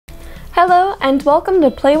Hello and welcome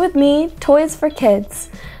to Play With Me, Toys for Kids.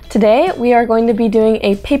 Today we are going to be doing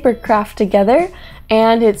a paper craft together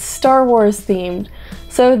and it's Star Wars themed.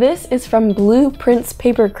 So this is from Blueprints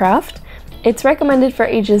Paper Craft. It's recommended for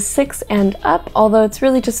ages 6 and up, although it's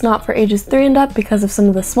really just not for ages 3 and up because of some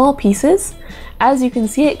of the small pieces. As you can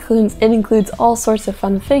see, it includes all sorts of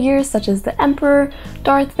fun figures such as the Emperor,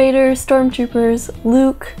 Darth Vader, Stormtroopers,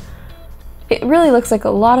 Luke. It really looks like a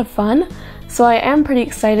lot of fun. So I am pretty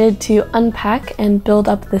excited to unpack and build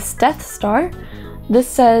up this Death Star. This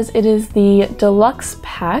says it is the deluxe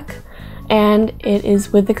pack and it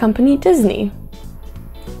is with the company Disney.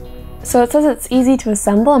 So it says it's easy to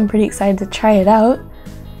assemble. I'm pretty excited to try it out.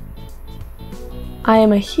 I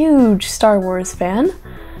am a huge Star Wars fan,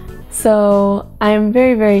 so I am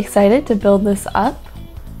very excited to build this up.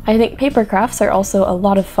 I think paper crafts are also a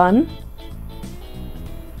lot of fun.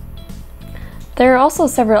 There are also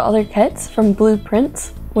several other kits from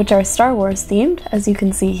Blueprints, which are Star Wars themed, as you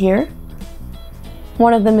can see here.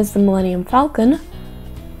 One of them is the Millennium Falcon.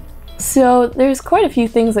 So there's quite a few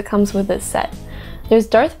things that comes with this set. There's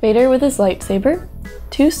Darth Vader with his lightsaber,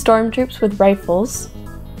 2 stormtroopers with rifles,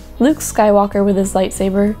 Luke Skywalker with his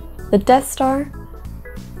lightsaber, the Death Star,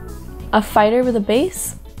 a fighter with a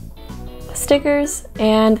base, stickers,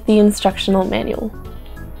 and the instructional manual.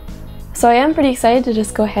 So I am pretty excited to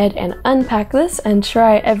just go ahead and unpack this and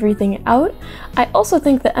try everything out. I also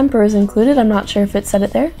think the Emperor is included. I'm not sure if it said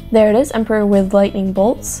it there. There it is, Emperor with lightning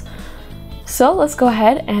bolts. So let's go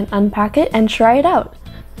ahead and unpack it and try it out.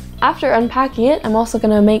 After unpacking it, I'm also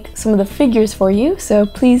going to make some of the figures for you, so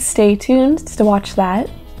please stay tuned to watch that.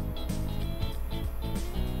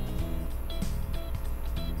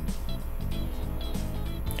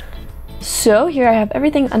 So here I have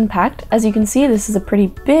everything unpacked. As you can see, this is a pretty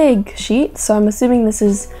big sheet, so I'm assuming this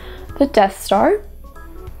is the Death Star.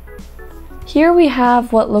 Here we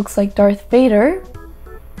have what looks like Darth Vader.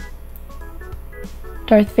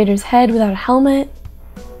 Darth Vader's head without a helmet.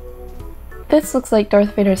 This looks like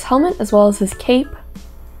Darth Vader's helmet as well as his cape.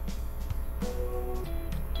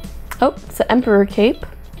 Oh, it's the Emperor cape.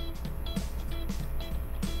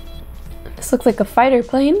 This looks like a fighter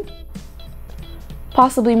plane.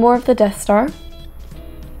 Possibly more of the Death Star.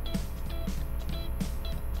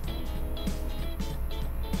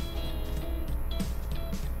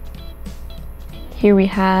 Here we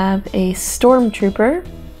have a Stormtrooper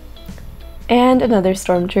and another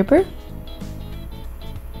Stormtrooper.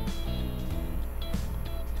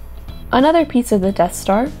 Another piece of the Death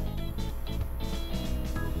Star.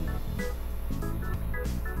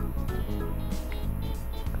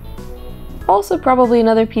 Also probably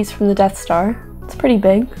another piece from the Death Star. It's pretty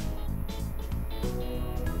big.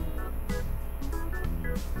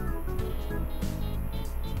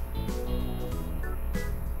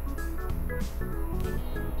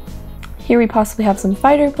 Here we possibly have some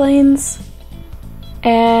fighter planes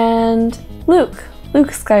and Luke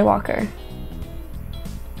Skywalker.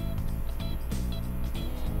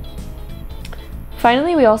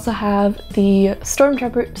 Finally, we also have the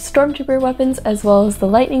Stormtrooper weapons as well as the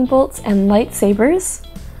lightning bolts and lightsabers.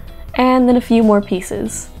 And then a few more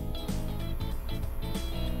pieces.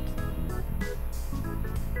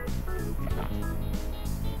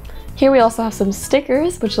 Here we also have some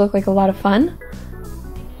stickers, which look like a lot of fun.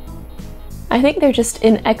 I think they're just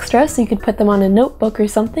in extra, so you could put them on a notebook or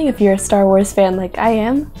something if you're a Star Wars fan like I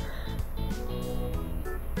am.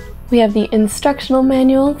 We have the instructional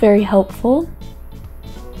manual, very helpful.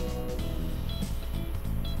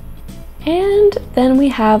 And then we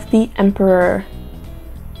have the Emperor.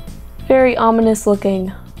 Very ominous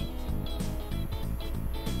looking.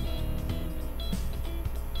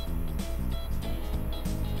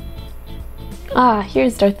 Ah,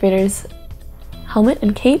 here's Darth Vader's helmet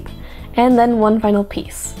and cape, and then one final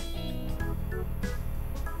piece.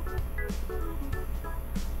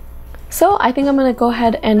 So I think I'm going to go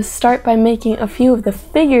ahead and start by making a few of the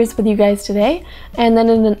figures with you guys today, and then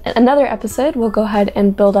in another episode we'll go ahead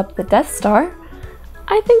and build up the Death Star.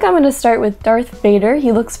 I think I'm going to start with Darth Vader.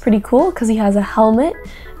 He looks pretty cool because he has a helmet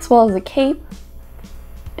as well as a cape.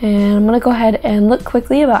 And I'm going to go ahead and look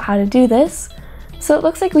quickly about how to do this. So it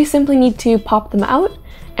looks like we simply need to pop them out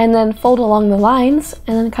and then fold along the lines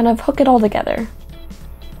and then kind of hook it all together.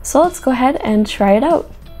 So let's go ahead and try it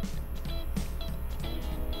out.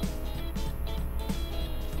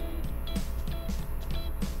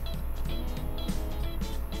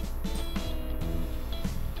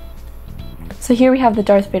 So here we have the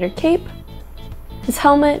Darth Vader cape, his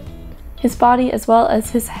helmet, his body, as well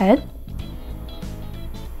as his head.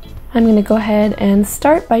 I'm going to go ahead and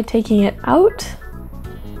start by taking it out.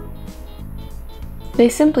 They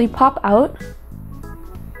simply pop out.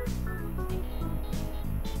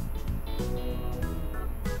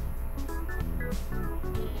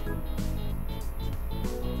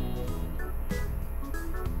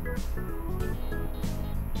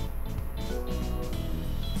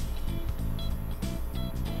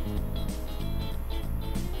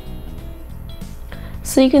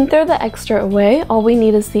 So you can throw the extra away, all we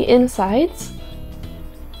need is the insides.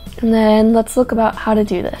 And then let's look about how to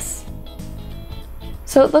do this.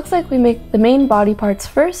 So it looks like we make the main body parts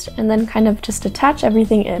first and then kind of just attach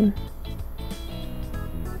everything in.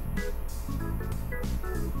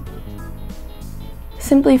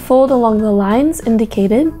 Simply fold along the lines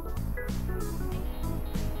indicated.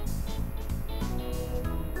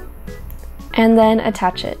 And then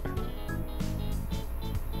attach it.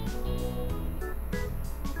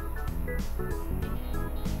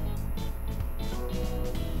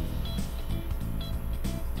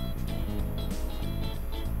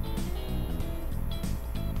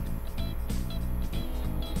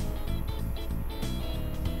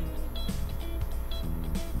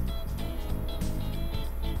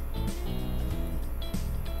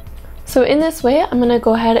 So in this way, I'm going to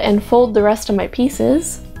go ahead and fold the rest of my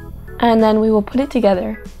pieces, and then we will put it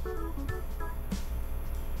together.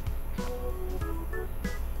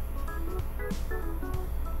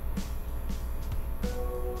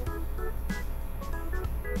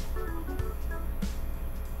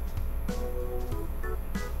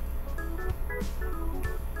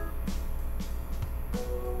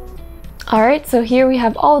 Alright, so here we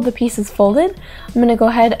have all of the pieces folded. I'm going to go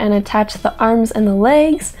ahead and attach the arms and the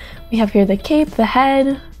legs. We have here the cape, the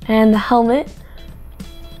head, and the helmet.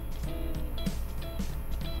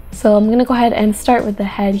 So I'm going to go ahead and start with the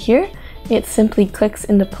head here. It simply clicks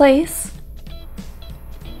into place.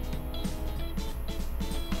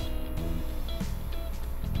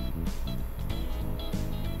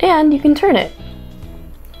 And you can turn it.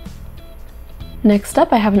 Next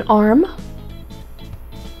up, I have an arm.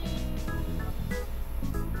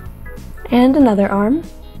 And another arm,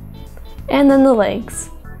 and then the legs.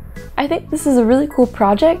 I think this is a really cool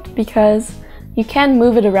project because you can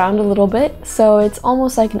move it around a little bit, so it's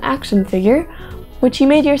almost like an action figure, which you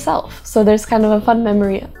made yourself, so there's kind of a fun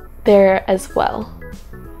memory there as well.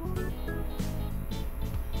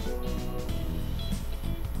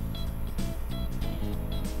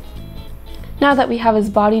 Now that we have his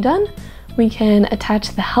body done, we can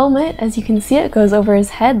attach the helmet. As you can see, it goes over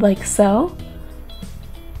his head like so.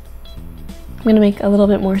 I'm going to make a little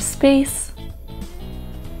bit more space.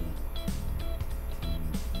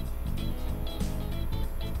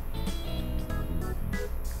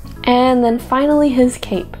 And then finally his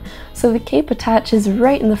cape. So the cape attaches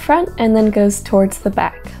right in the front and then goes towards the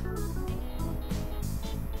back.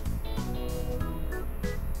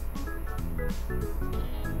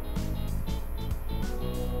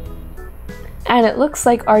 And it looks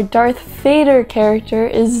like our Darth Vader character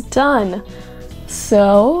is done.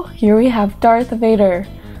 So here we have Darth Vader.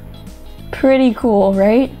 Pretty cool,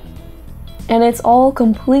 right? And it's all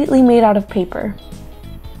completely made out of paper.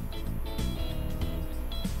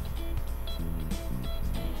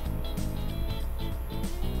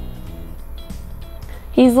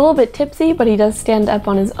 He's a little bit tipsy, but he does stand up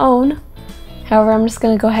on his own. However, I'm just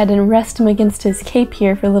going to go ahead and rest him against his cape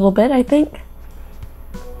here for a little bit, I think.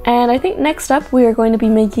 And I think next up we are going to be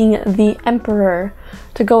making the Emperor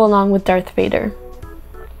to go along with Darth Vader.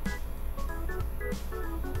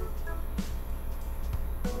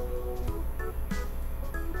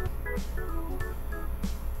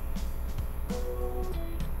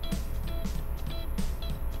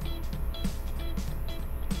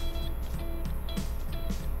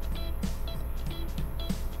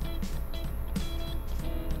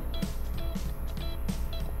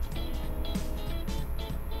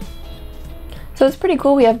 So it's pretty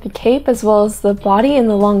cool. We have the cape as well as the body and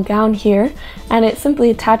the long gown here, and it simply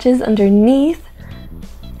attaches underneath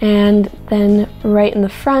and then right in the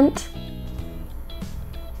front.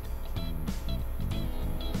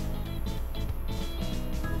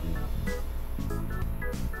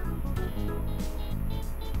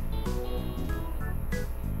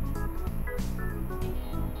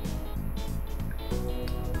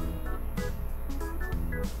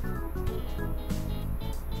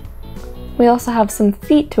 We also have some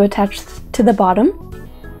feet to attach to the bottom.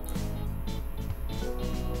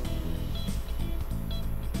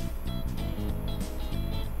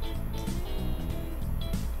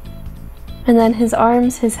 And then his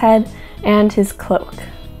arms, his head, and his cloak.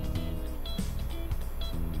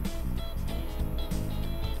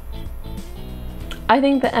 I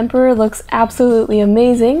think the Emperor looks absolutely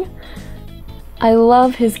amazing. I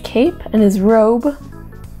love his cape and his robe.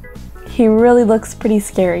 He really looks pretty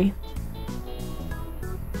scary.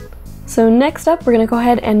 So next up, we're going to go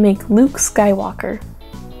ahead and make Luke Skywalker.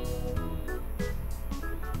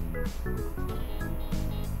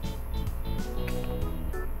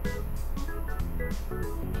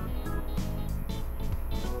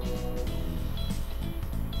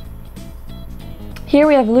 Here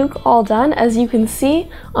we have Luke all done. As you can see,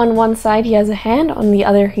 on one side he has a hand, on the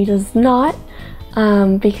other he does not,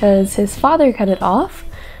 because his father cut it off.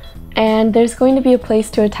 And there's going to be a place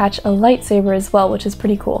to attach a lightsaber as well, which is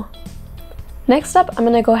pretty cool. Next up, I'm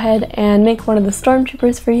going to go ahead and make one of the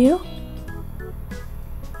stormtroopers for you.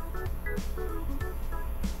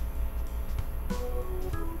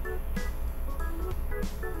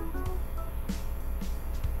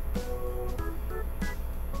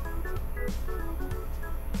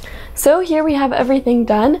 So here we have everything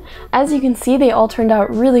done. As you can see, they all turned out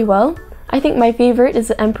really well. I think my favorite is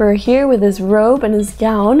the Emperor here with his robe and his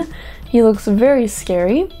gown. He looks very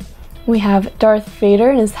scary. We have Darth Vader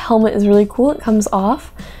and his helmet is really cool. It comes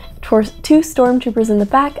off. Two stormtroopers in the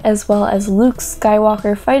back, as well as Luke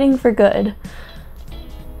Skywalker fighting for good.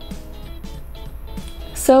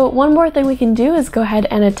 So one more thing we can do is go ahead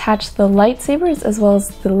and attach the lightsabers as well as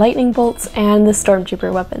the lightning bolts and the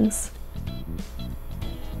stormtrooper weapons.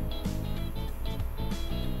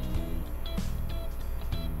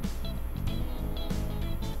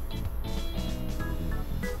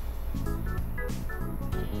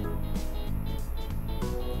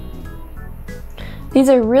 These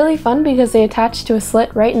are really fun because they attach to a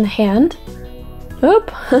slit right in the hand. Oop!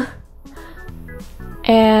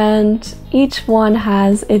 And each one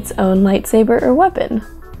has its own lightsaber or weapon.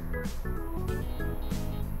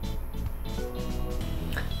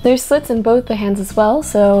 There's slits in both the hands as well,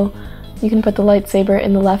 so you can put the lightsaber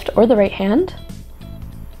in the left or the right hand.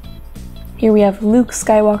 Here we have Luke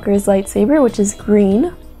Skywalker's lightsaber, which is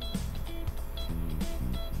green.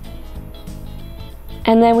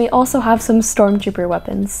 And then we also have some stormtrooper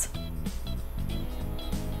weapons.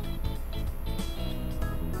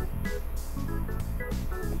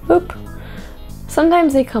 Oop.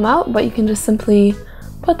 Sometimes they come out, but you can just simply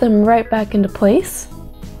put them right back into place.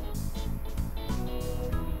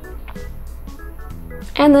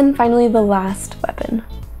 And then finally the last weapon.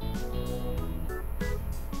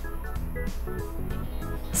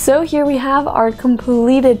 So here we have our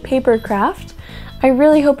completed paper craft. I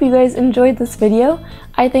really hope you guys enjoyed this video.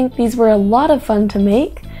 I think these were a lot of fun to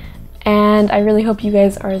make, and I really hope you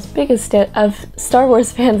guys are as big of Star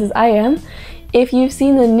Wars fans as I am. If you've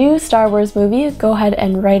seen the new Star Wars movie, go ahead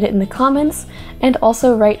and write it in the comments, and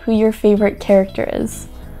also write who your favorite character is.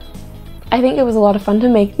 I think it was a lot of fun to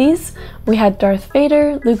make these. We had Darth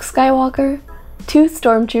Vader, Luke Skywalker, 2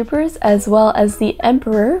 stormtroopers, as well as the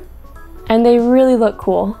Emperor, and they really look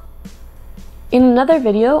cool. In another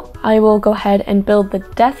video, I will go ahead and build the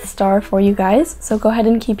Death Star for you guys, so go ahead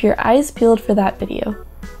and keep your eyes peeled for that video.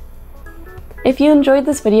 If you enjoyed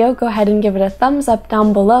this video, go ahead and give it a thumbs up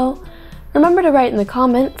down below. Remember to write in the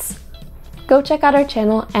comments. Go check out our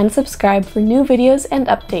channel and subscribe for new videos and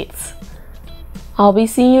updates. I'll be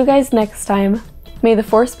seeing you guys next time. May the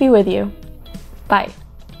Force be with you. Bye.